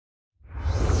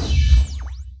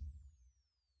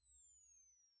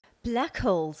Black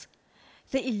holes,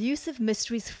 the elusive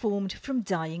mysteries formed from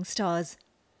dying stars.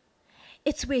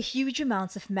 It's where huge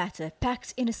amounts of matter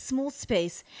packed in a small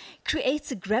space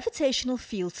creates a gravitational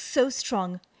field so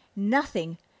strong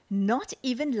nothing, not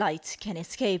even light, can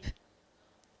escape.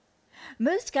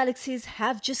 Most galaxies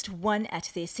have just one at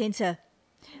their center,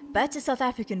 but a South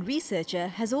African researcher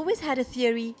has always had a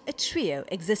theory a trio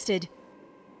existed.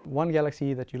 One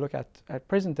galaxy that you look at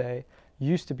present day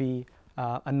used to be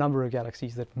a number of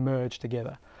galaxies that merge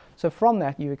together. So from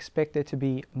that you expect there to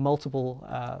be multiple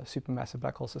supermassive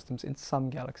black hole systems in some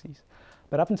galaxies.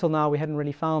 But up until now we hadn't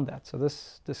really found that. So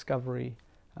this discovery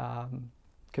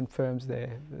confirms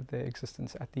their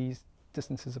existence at these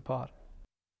distances apart.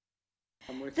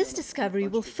 This discovery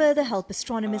will further help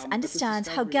astronomers understand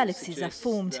how galaxies are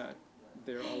formed.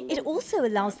 It also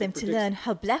allows them to learn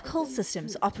how black hole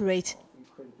systems operate.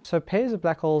 So pairs of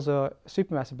black holes, or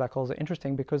supermassive black holes, are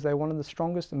interesting because they're one of the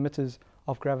strongest emitters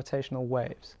of gravitational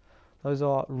waves. Those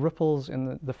are ripples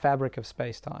in the fabric of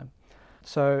space-time.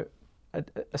 So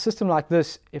a system like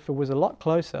this, if it was a lot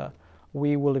closer,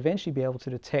 we will eventually be able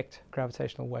to detect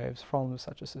gravitational waves from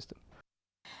such a system.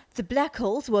 The black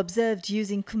holes were observed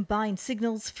using combined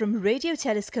signals from radio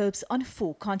telescopes on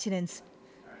 4 continents.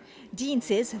 Dean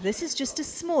says this is just a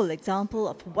small example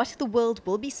of what the world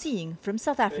will be seeing from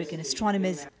South African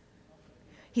astronomers.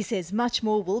 He says much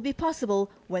more will be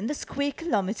possible when the Square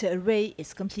Kilometre Array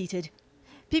is completed.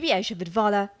 PBH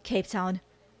Vidvala, Cape Town.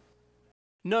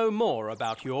 Know more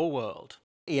about your world.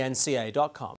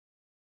 enca.com